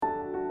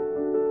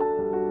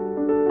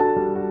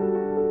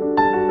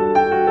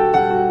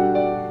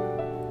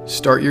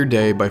Start your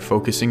day by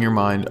focusing your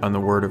mind on the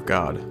Word of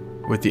God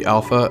with the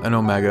Alpha and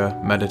Omega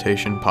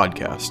Meditation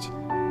Podcast.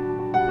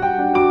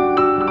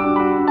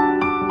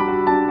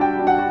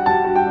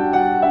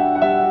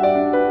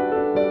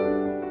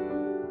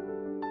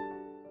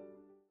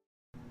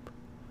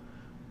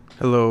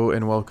 Hello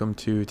and welcome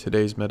to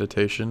today's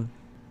meditation.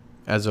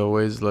 As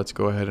always, let's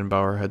go ahead and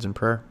bow our heads in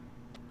prayer.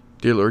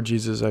 Dear Lord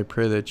Jesus, I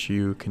pray that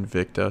you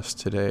convict us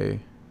today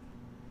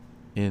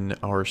in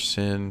our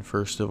sin,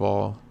 first of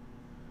all.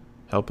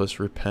 Help us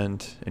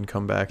repent and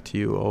come back to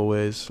you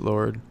always,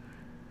 Lord.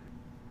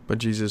 But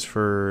Jesus,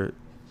 for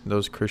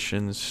those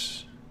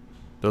Christians,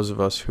 those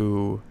of us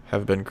who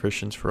have been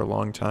Christians for a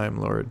long time,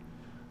 Lord,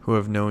 who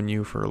have known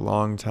you for a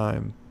long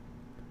time,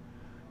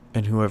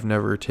 and who have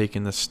never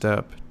taken the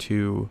step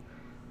to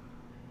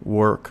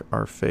work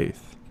our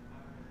faith,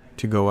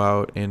 to go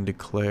out and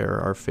declare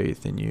our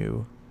faith in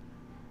you.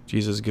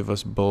 Jesus, give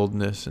us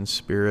boldness in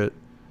spirit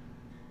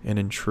and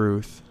in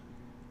truth.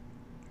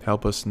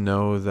 Help us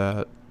know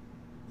that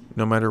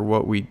no matter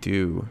what we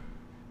do,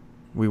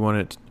 we want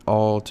it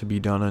all to be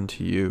done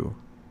unto you.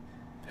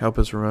 Help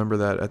us remember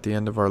that at the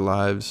end of our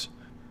lives,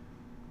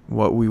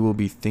 what we will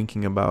be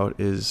thinking about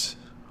is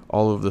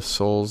all of the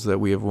souls that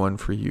we have won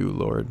for you,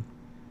 Lord.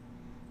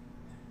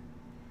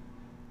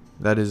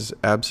 That is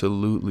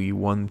absolutely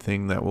one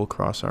thing that will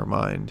cross our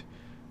mind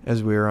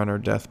as we are on our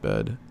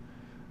deathbed,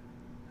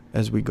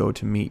 as we go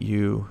to meet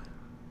you.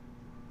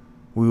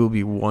 We will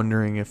be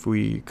wondering if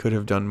we could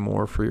have done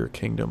more for your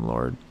kingdom,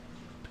 Lord.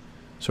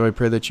 So I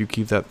pray that you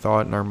keep that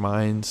thought in our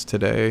minds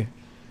today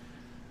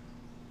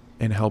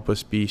and help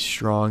us be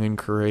strong and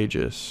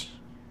courageous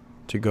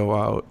to go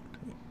out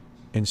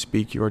and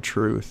speak your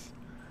truth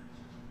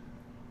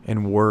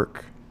and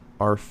work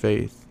our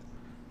faith.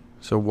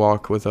 So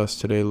walk with us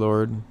today,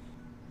 Lord,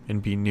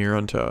 and be near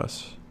unto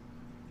us.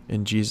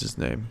 In Jesus'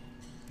 name,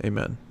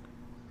 amen.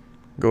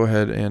 Go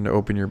ahead and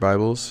open your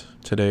Bibles.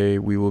 Today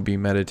we will be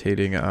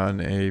meditating on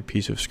a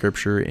piece of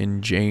scripture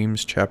in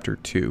James chapter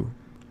 2.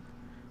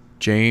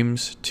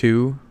 James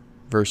 2,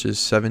 verses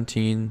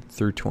 17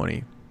 through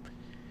 20.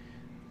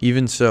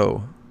 Even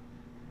so,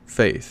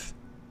 faith,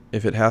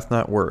 if it hath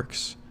not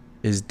works,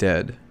 is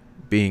dead,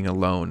 being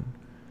alone.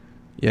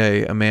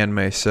 Yea, a man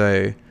may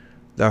say,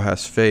 Thou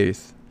hast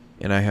faith,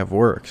 and I have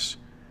works.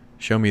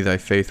 Show me thy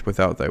faith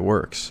without thy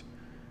works,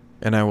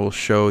 and I will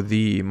show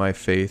thee my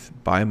faith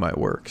by my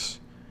works.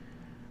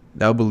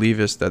 Thou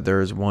believest that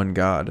there is one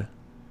God.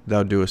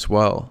 Thou doest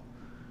well.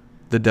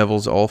 The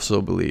devils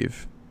also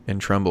believe, and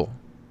tremble.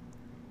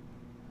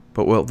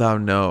 But wilt thou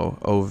know,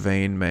 O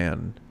vain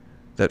man,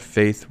 that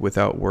faith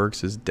without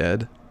works is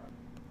dead?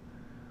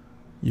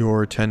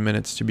 Your 10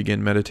 minutes to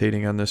begin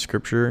meditating on this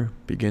scripture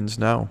begins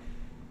now.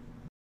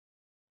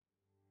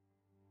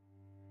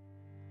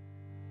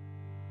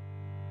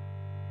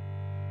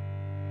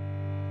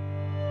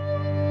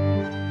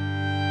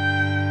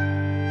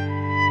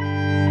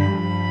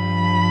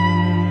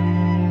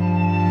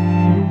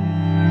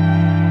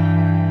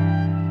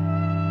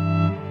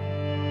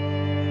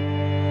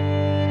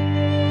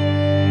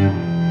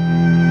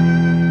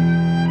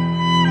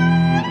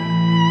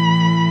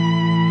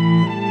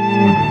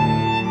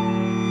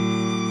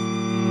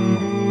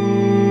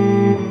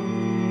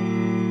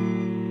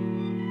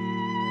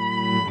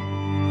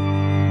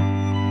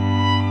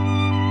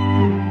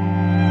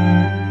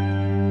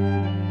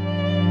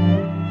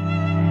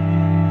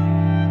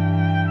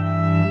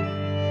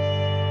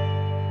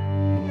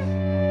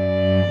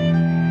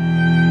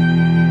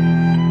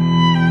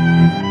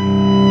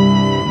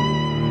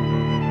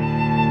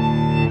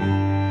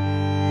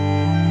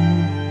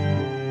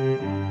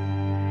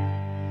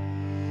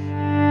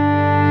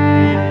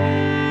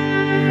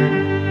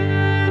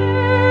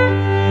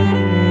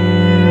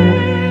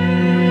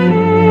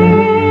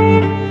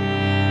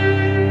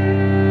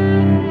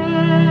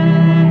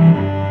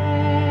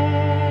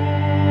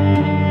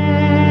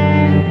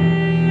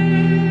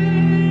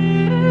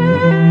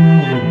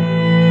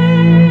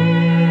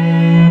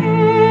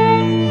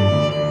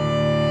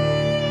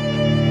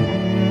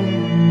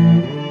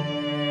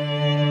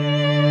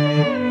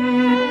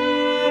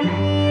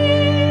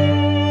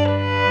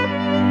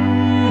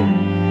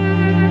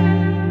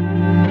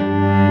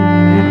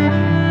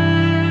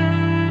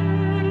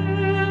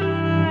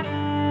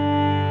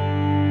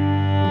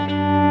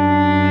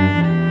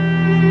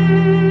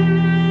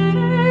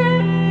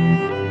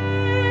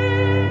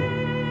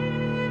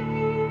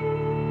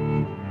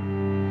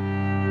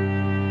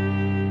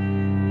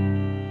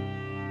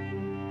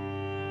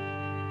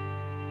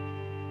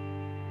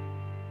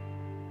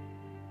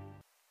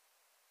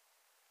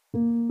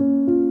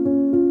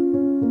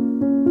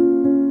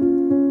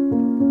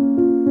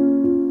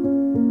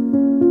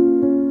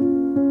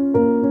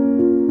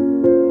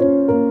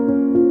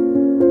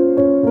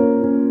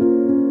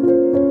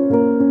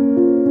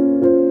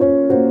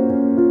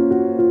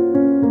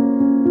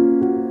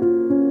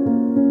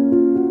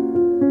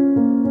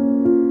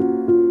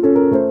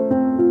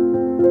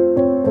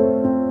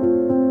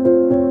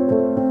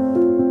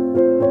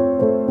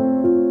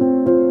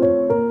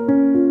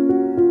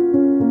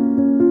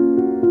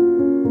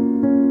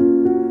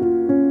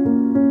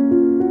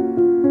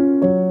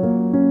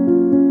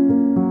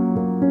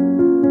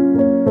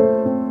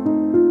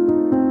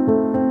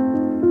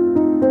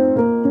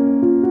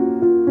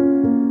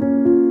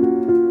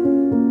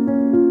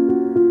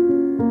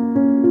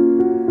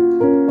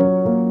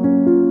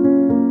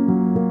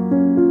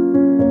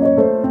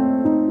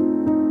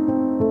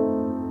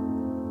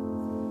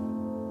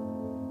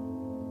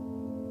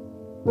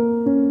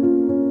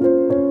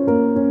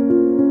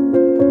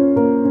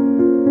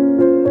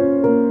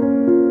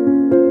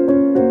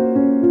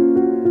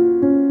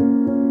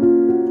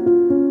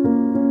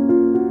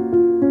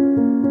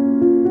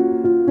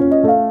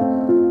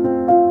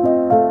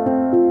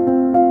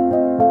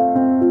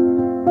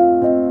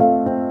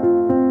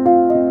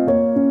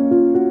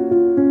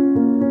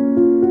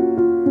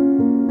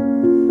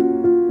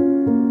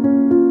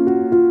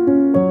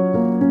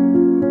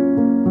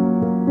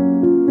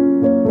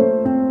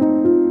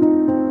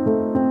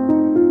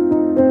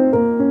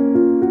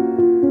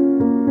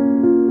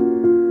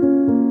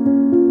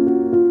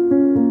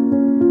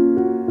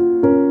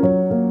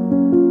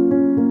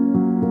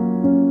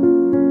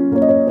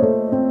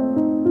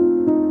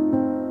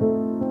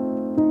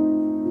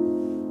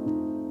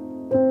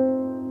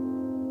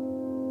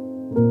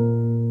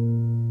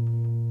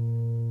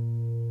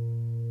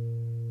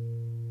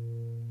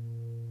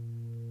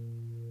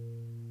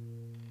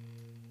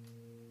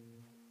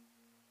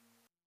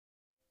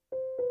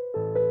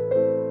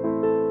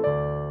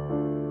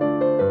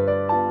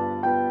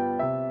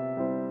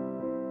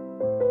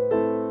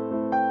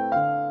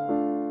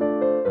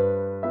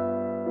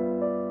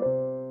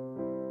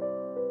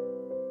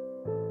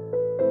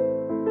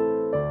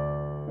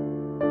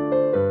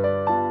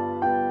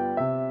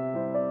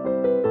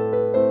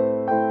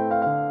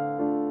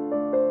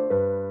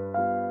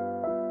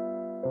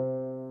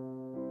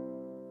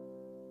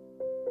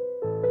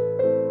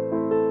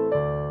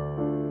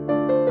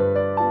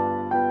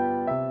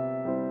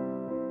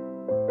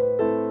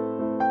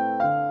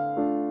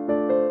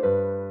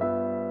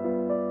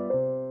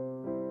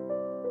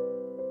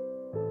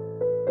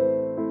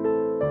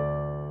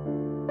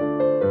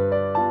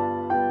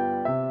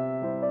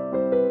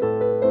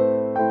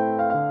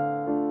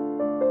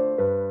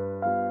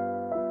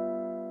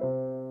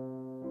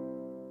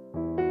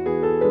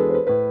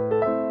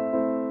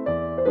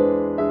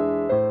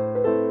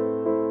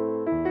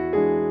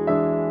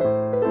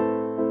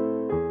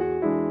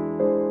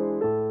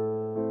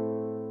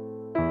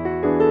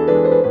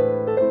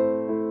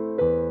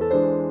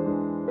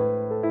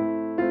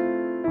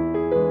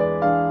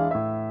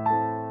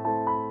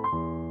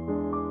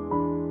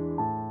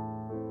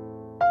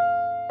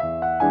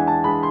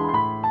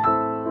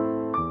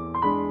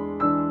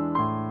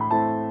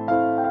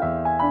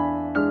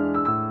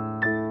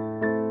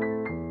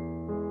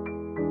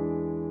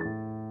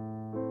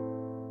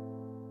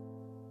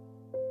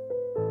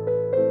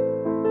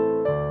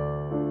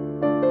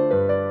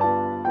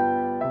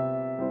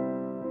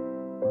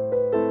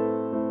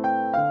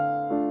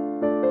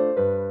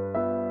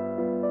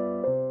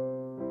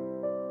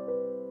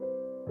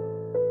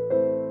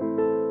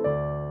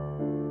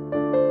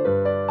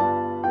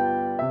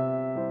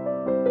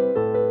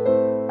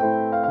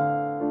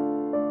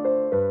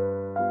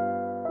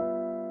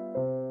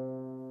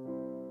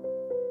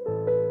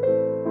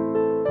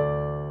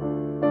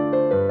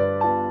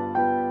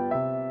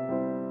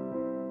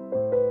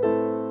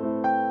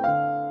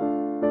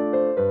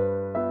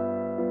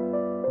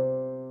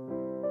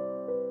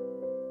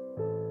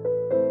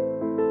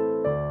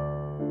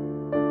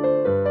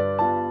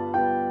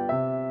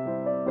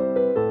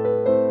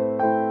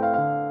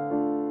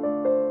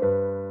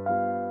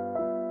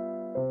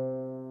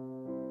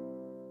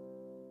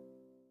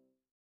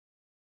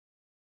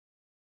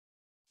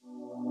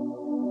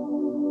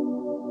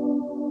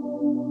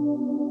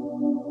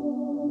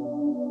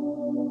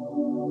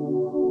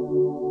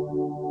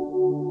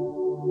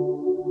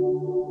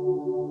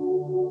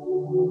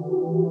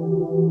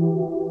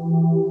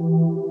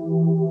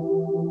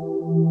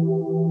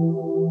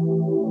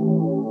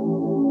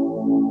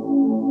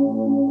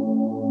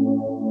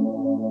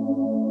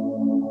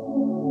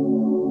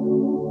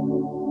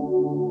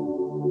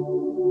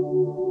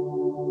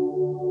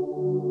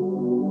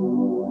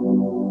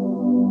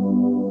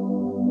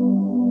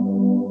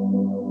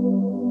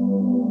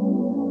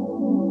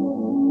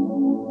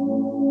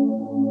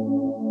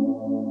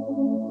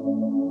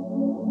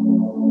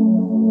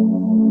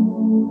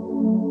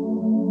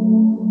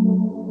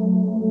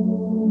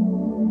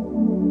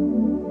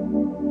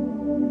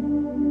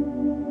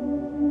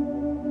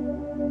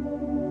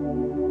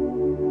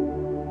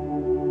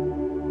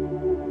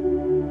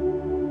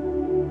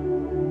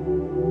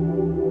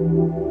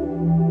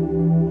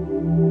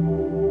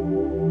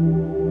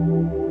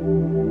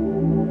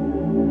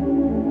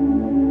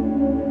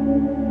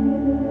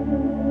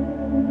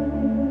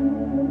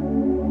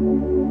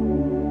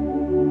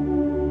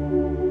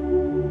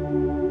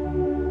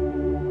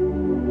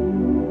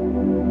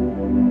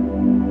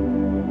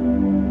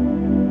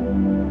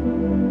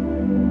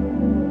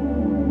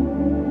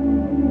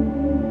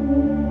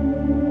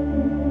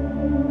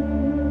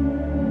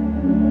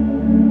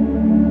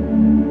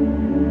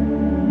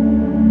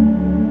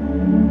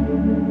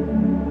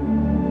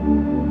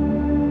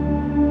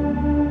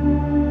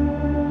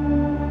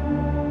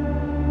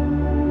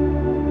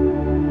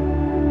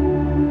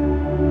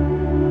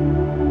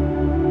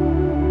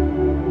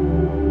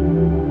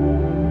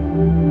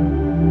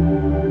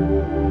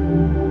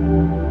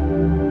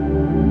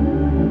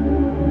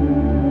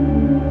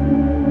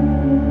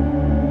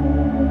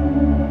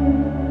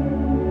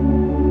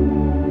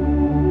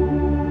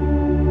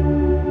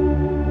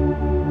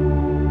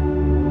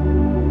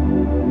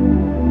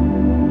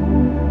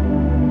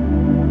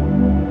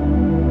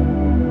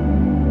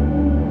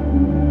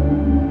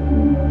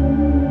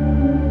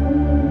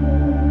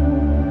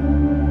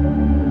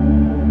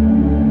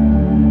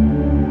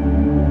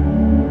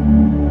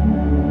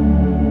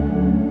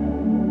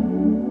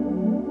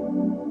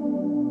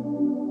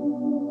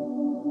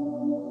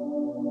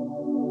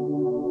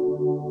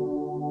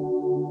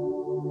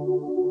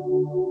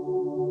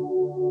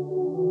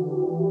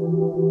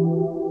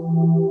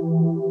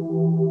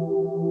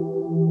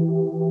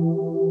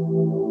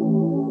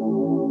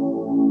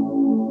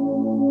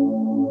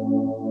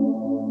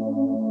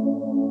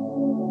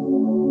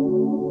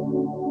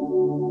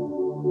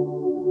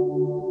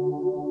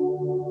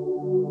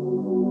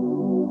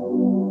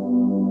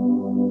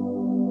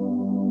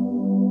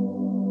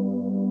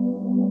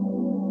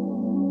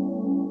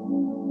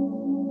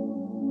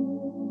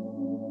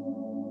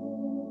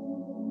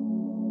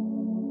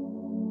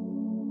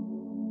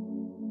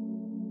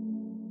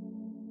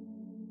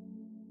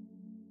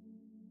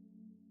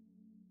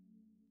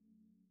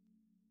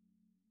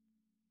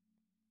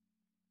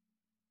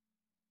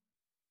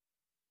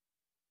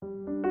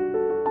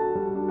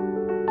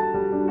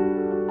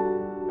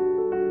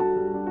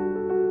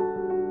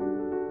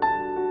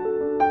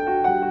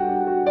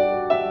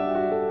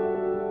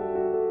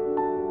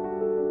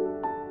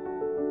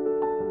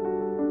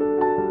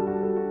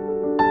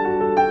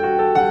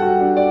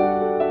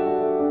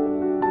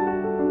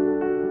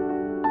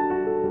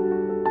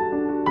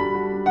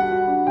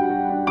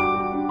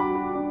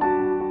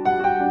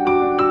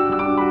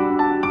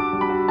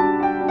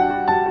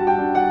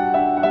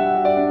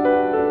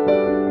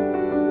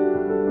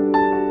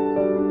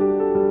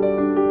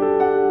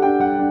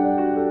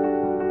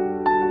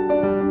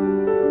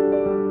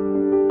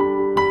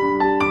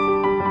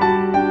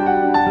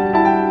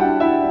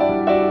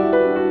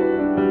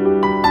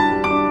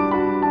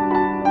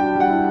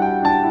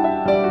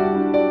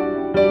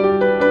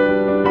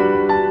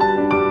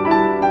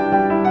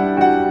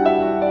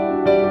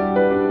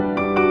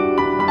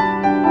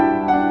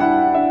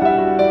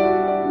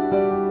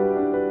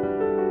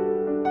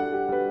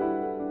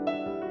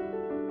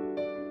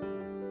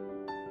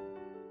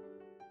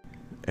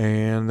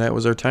 And that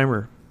was our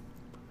timer.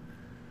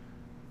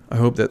 I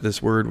hope that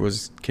this word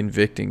was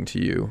convicting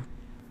to you.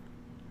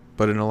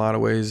 But in a lot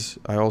of ways,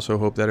 I also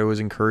hope that it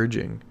was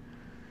encouraging.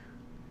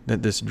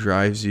 That this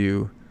drives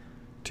you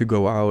to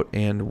go out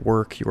and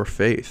work your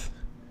faith.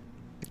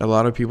 A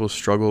lot of people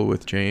struggle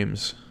with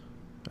James.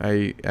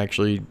 I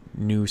actually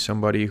knew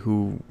somebody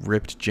who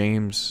ripped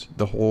James,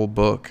 the whole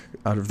book,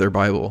 out of their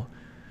Bible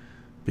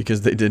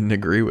because they didn't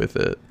agree with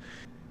it.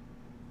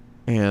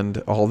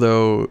 And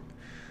although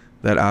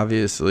that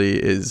obviously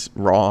is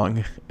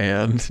wrong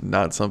and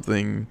not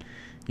something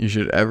you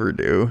should ever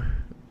do,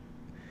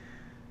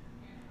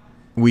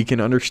 we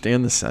can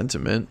understand the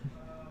sentiment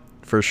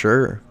for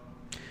sure.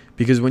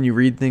 Because when you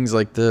read things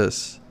like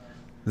this,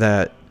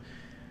 that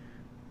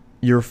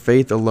your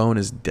faith alone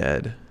is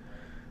dead.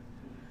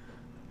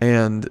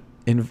 And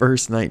in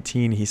verse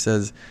 19, he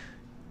says,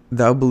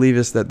 "Thou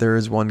believest that there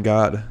is one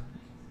God."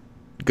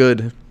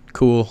 Good,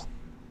 cool,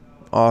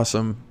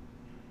 awesome.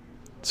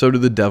 So do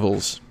the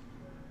devils.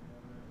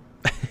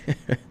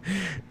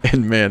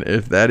 And man,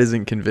 if that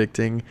isn't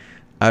convicting,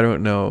 I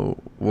don't know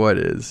what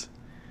is.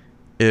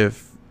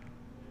 If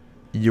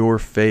your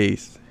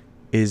faith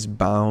is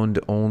bound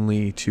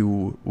only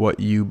to what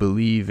you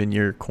believe in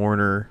your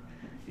corner,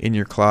 in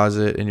your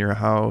closet, in your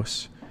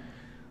house,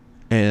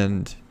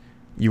 and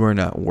you are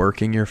not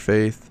working your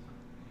faith,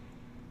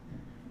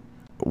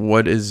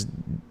 what is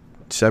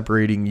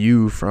separating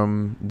you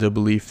from the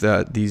belief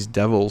that these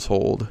devils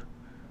hold?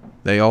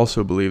 They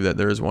also believe that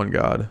there is one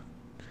God.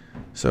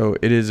 So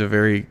it is a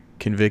very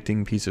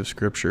convicting piece of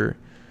scripture.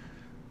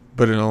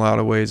 But in a lot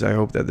of ways, I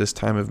hope that this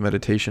time of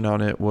meditation on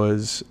it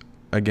was,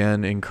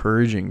 again,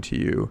 encouraging to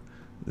you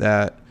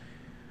that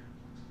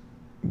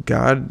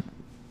God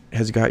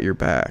has got your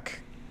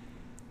back.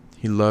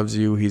 He loves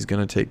you. He's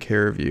going to take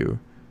care of you.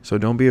 So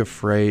don't be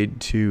afraid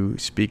to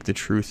speak the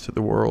truth to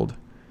the world.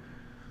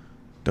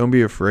 Don't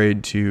be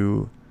afraid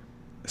to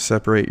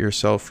separate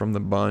yourself from the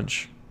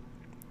bunch,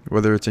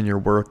 whether it's in your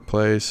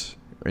workplace,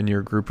 in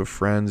your group of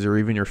friends, or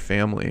even your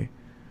family.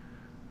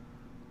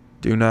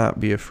 Do not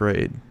be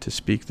afraid to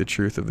speak the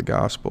truth of the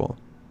gospel.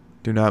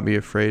 Do not be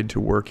afraid to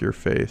work your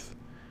faith,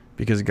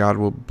 because God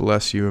will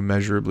bless you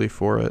immeasurably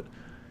for it.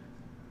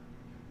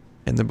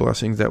 And the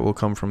blessings that will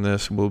come from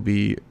this will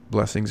be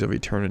blessings of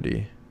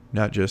eternity,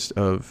 not just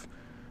of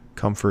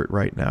comfort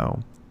right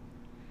now.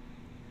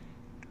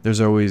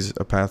 There's always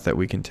a path that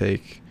we can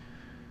take,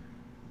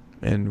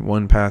 and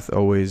one path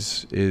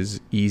always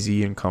is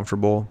easy and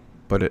comfortable,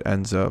 but it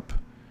ends up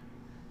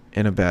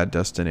in a bad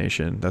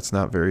destination that's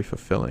not very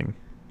fulfilling.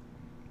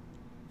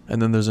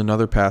 And then there's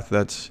another path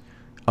that's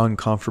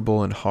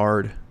uncomfortable and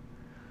hard,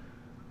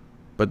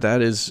 but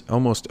that is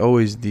almost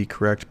always the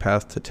correct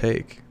path to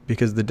take,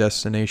 because the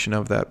destination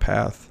of that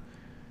path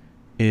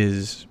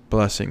is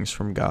blessings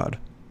from God.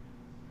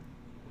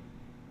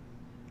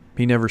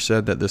 He never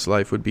said that this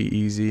life would be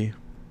easy.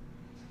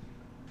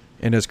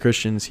 And as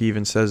Christians, he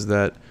even says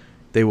that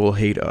they will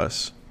hate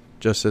us,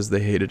 just as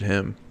they hated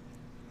him.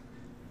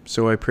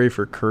 So I pray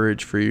for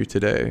courage for you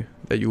today,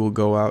 that you will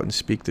go out and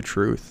speak the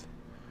truth.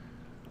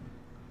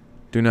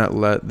 Do not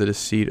let the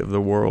deceit of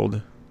the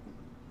world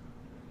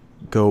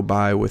go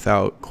by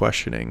without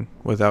questioning,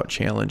 without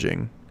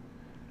challenging,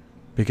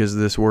 because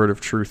this word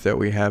of truth that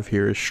we have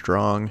here is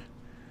strong.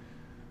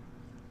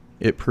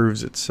 It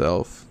proves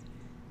itself.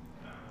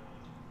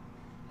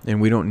 And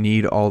we don't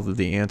need all of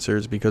the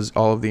answers, because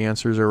all of the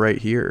answers are right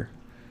here.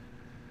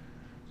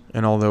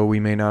 And although we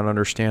may not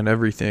understand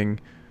everything,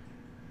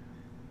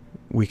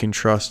 we can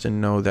trust and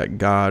know that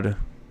God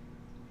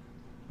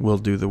will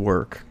do the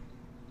work.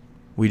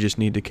 We just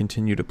need to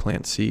continue to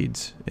plant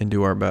seeds and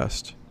do our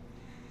best.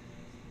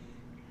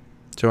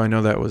 So I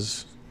know that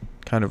was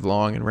kind of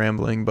long and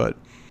rambling, but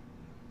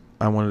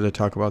I wanted to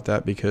talk about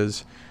that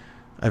because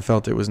I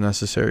felt it was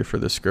necessary for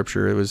the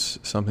scripture. It was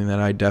something that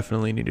I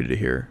definitely needed to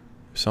hear,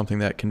 something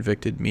that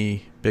convicted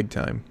me big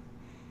time.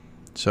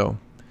 So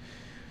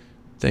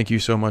thank you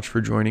so much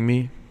for joining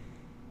me.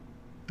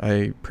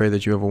 I pray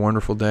that you have a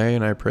wonderful day,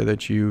 and I pray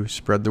that you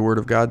spread the word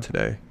of God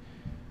today.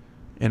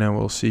 And I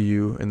will see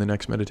you in the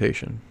next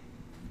meditation.